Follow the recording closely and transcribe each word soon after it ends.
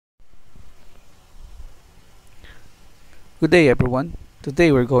Good day everyone. Today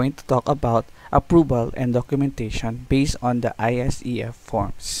we're going to talk about approval and documentation based on the ISEF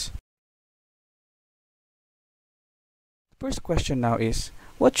forms. First question now is,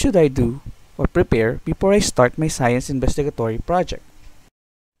 what should I do or prepare before I start my science investigatory project?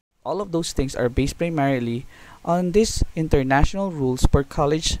 All of those things are based primarily on these international rules for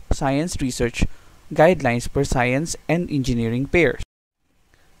college science research guidelines for science and engineering pairs.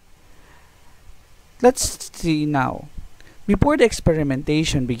 Let's see now. Before the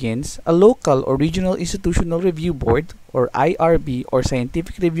experimentation begins, a local or regional institutional review board or IRB or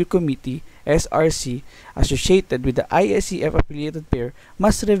scientific review committee SRC associated with the ISEF affiliated pair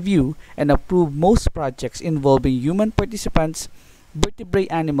must review and approve most projects involving human participants,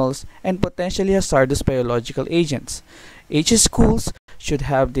 vertebrate animals, and potentially hazardous biological agents. Each schools should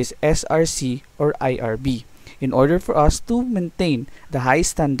have this SRC or IRB in order for us to maintain the high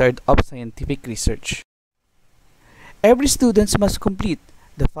standard of scientific research. Every student must complete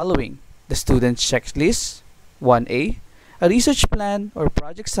the following: the student's checklist 1A, a research plan or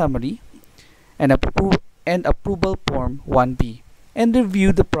project summary, and approval form 1B, and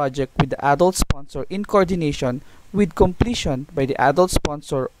review the project with the adult sponsor in coordination with completion by the adult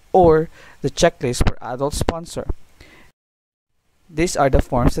sponsor or the checklist for adult sponsor. These are the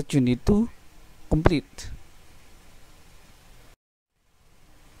forms that you need to complete.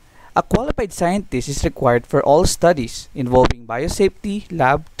 A qualified scientist is required for all studies involving biosafety,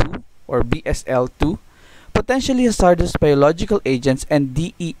 Lab 2 or BSL2, potentially hazardous biological agents and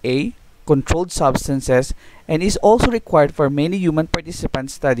DEA, controlled substances, and is also required for many human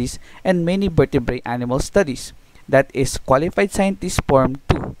participant studies and many vertebrate animal studies. That is Qualified Scientist Form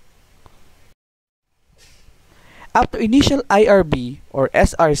 2. After initial IRB or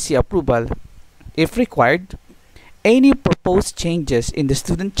SRC approval, if required, any proposed changes in the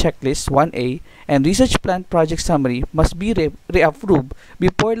student checklist 1A and research plan project summary must be reapproved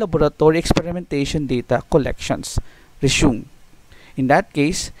before laboratory experimentation data collections resume. In that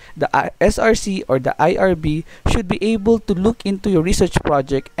case, the SRC or the IRB should be able to look into your research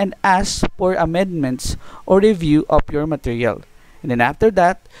project and ask for amendments or review of your material. And then after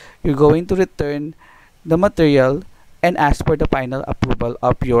that, you're going to return the material and ask for the final approval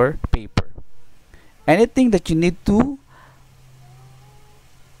of your paper. Anything that you need to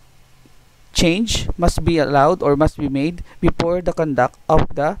change must be allowed or must be made before the conduct of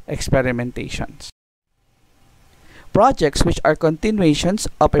the experimentations. Projects which are continuations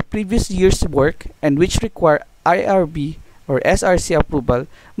of a previous year's work and which require IRB or SRC approval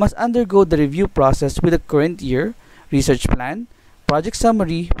must undergo the review process with the current year, research plan, project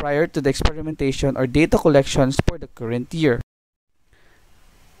summary prior to the experimentation or data collections for the current year.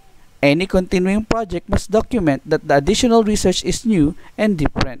 Any continuing project must document that the additional research is new and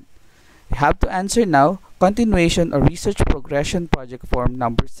different. You have to answer now continuation or research progression project form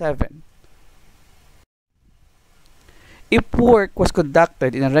number 7. If work was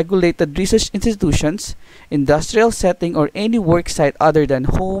conducted in a regulated research institutions, industrial setting, or any work site other than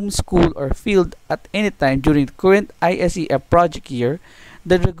home, school, or field at any time during the current ISEF project year,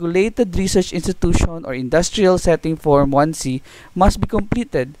 the regulated research institution or industrial setting form 1C must be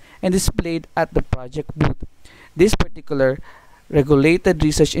completed and displayed at the project booth. This particular regulated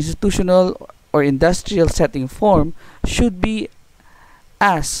research institutional or industrial setting form should be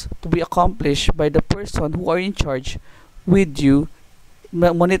asked to be accomplished by the person who are in charge with you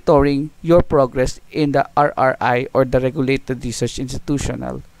monitoring your progress in the RRI or the regulated research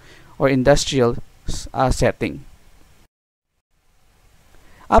institutional or industrial setting.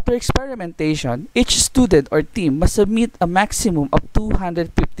 After experimentation, each student or team must submit a maximum of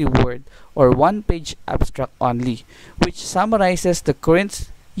 250 word or one-page abstract only, which summarizes the current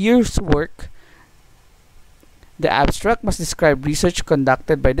year's work. The abstract must describe research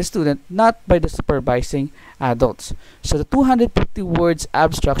conducted by the student, not by the supervising adults. So the 250 words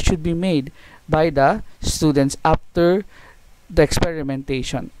abstract should be made by the students after the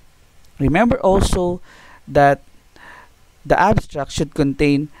experimentation. Remember also that the abstract should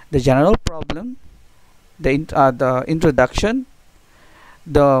contain the general problem, the introduction,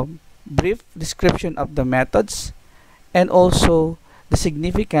 the brief description of the methods, and also the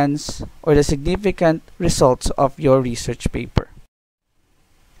significance or the significant results of your research paper.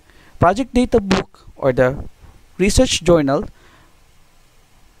 Project data book or the research journal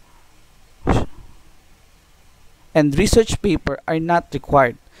and research paper are not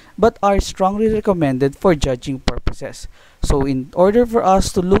required, but are strongly recommended for judging purposes. So in order for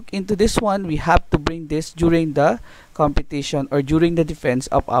us to look into this one, we have to bring this during the competition or during the defense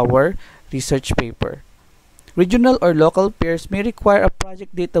of our research paper. Regional or local pairs may require a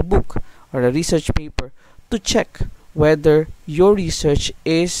project data book or a research paper to check whether your research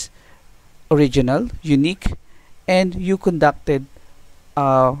is original, unique, and you conducted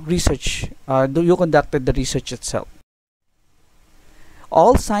you conducted the research itself.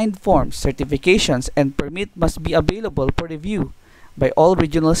 All signed forms, certifications, and permit must be available for review by all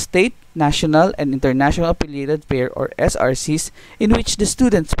regional, state, national, and international affiliated fair or SRCs in which the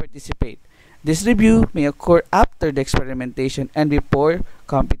students participate. This review may occur after the experimentation and before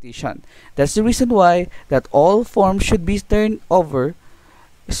competition. That's the reason why that all forms should be turned over,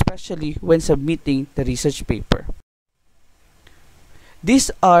 especially when submitting the research paper.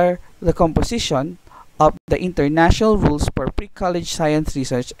 These are the composition of the international rules for pre-college science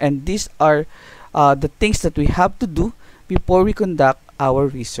research, and these are the things that we have to do before we conduct our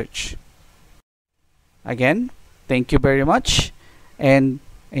research. Again, thank you very much and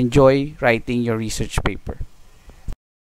enjoy writing your research paper.